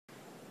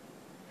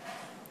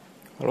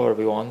Hello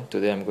everyone,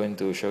 today I'm going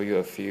to show you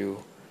a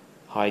few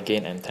high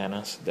gain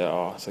antennas that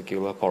are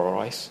circular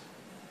polarized.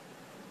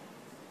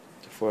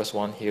 The first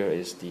one here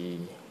is the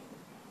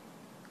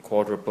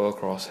quadruple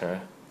crosshair.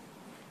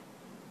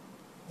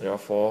 There are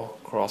 4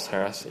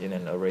 crosshairs in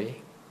an array.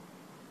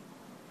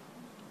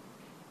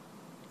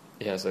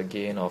 It has a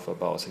gain of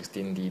about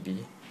 16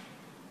 dB.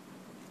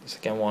 The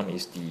second one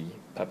is the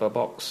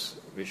Pepperbox,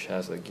 which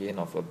has a gain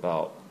of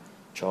about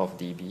 12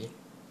 dB.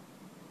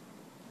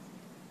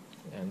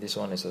 And this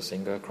one is a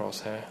single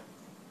crosshair.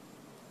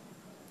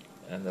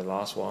 And the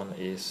last one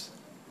is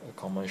a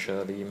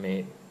commercially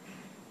made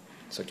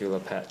circular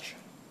patch.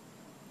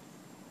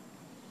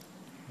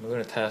 I'm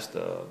going to test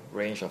the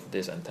range of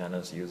these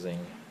antennas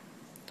using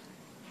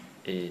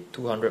a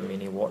 200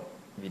 milliwatt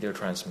video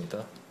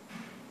transmitter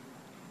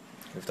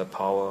with the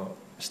power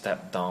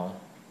stepped down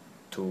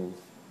to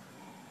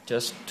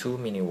just 2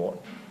 milliwatt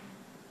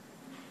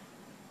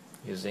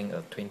using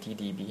a 20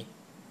 dB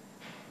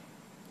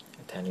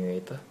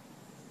attenuator.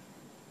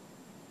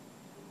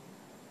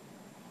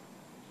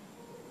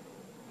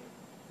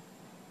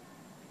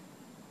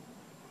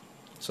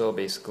 So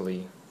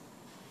basically,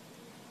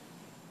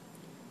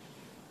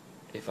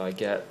 if I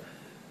get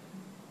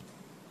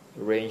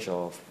a range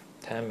of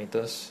 10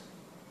 meters,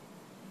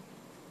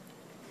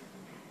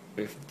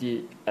 with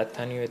the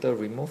attenuator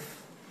removed,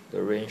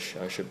 the range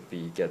I should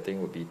be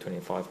getting would be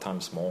 25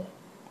 times more.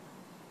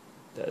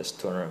 That is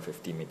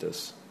 250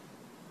 meters.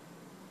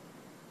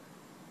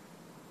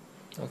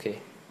 Okay,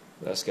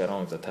 let's get on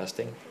with the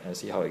testing and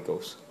see how it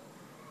goes.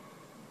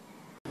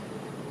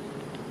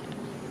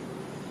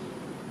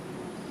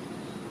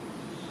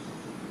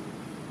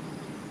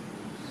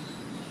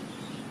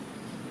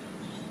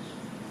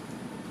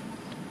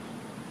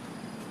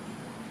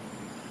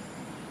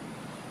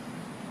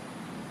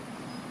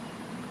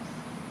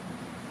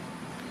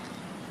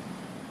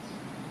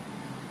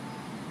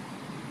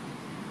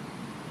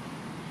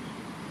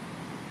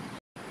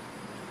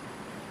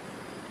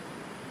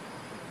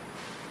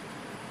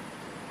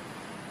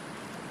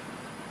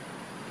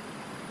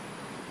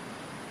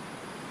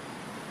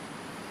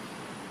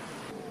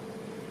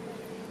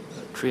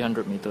 At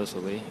 300 meters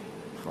away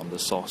from the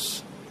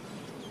source.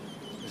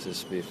 This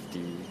is with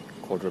the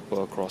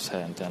quadruple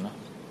crosshair antenna.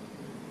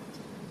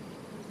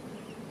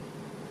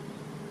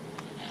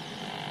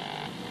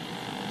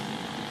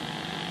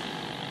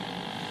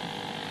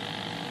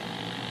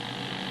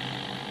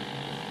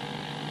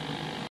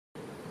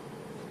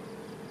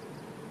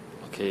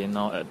 Okay,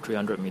 now at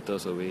 300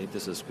 meters away,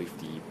 this is with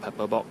the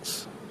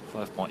Pepperbox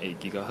 5.8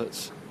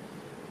 GHz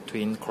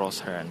twin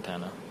crosshair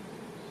antenna.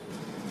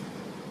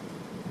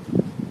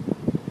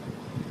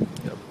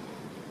 Yep.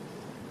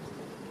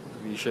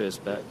 The V-share is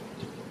back.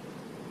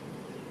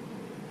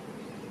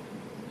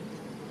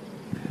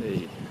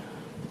 Okay.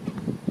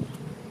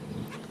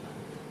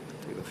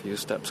 Take a few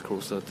steps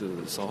closer to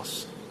the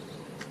source.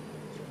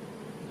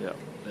 Yep,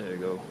 there you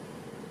go.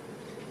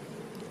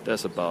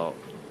 That's about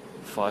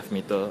 5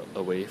 meters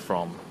away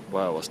from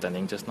where I was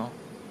standing just now.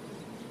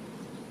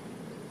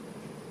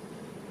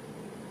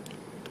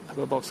 The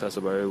Pepperbox has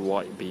a very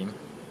wide beam,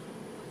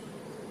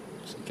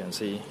 as you can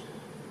see.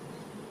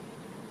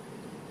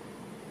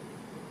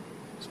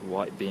 It's a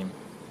wide beam,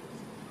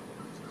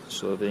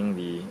 swerving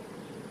the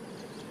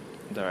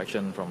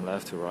direction from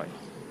left to right.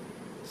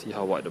 See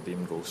how wide the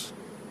beam goes.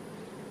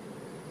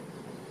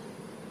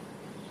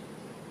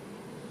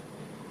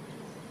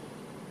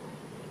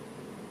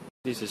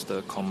 This is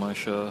the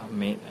commercial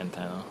made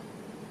antenna.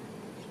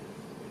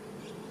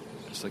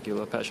 A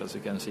circular patch, as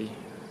you can see.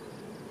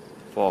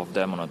 4 of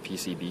them on a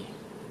PCB.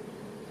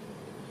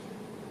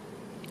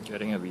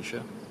 Getting a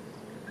V-share.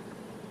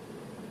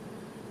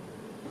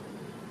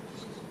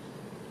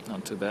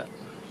 Not too bad.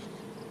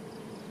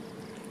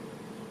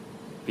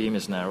 Beam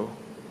is narrow.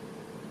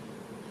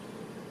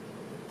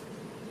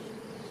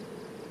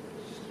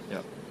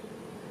 Yep.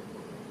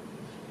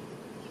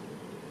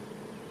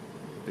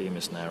 Beam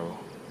is narrow.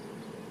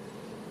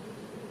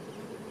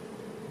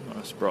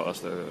 It's brought us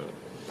the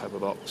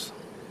Pepperbox.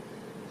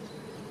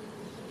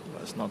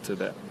 But it's not too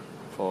bad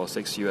for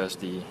 6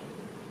 USD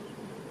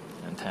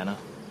antenna.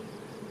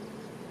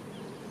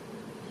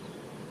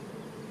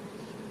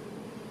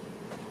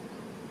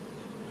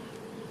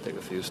 Take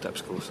a few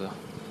steps closer,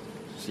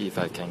 see if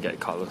I can get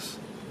colors.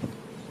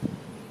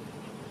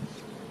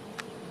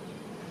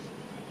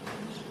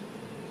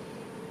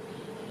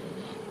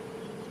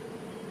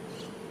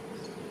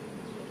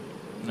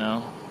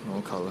 No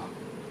color.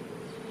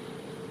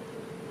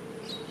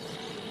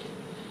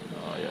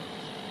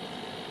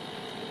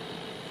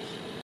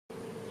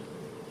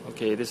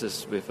 Okay, this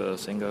is with a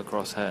single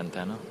crosshair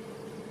antenna.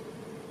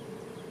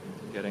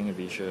 Getting a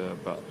V-share,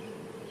 but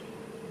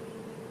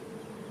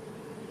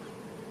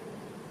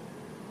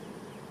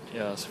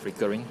yeah, it's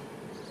flickering.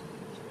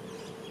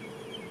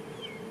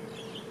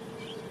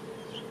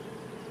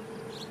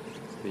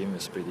 Beam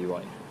is pretty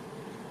wide.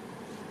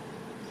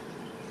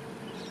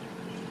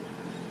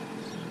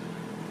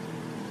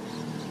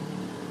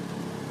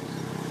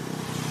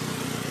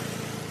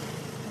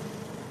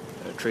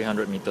 At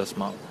 300 meters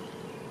mark.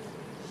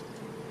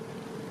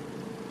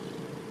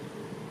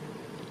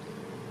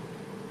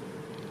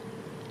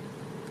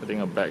 getting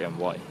a black and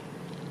white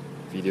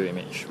video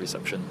image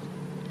reception.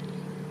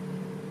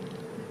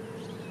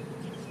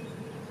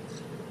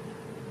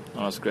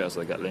 Not as great as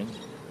the Gatling,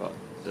 but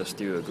there's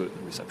still a good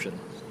reception.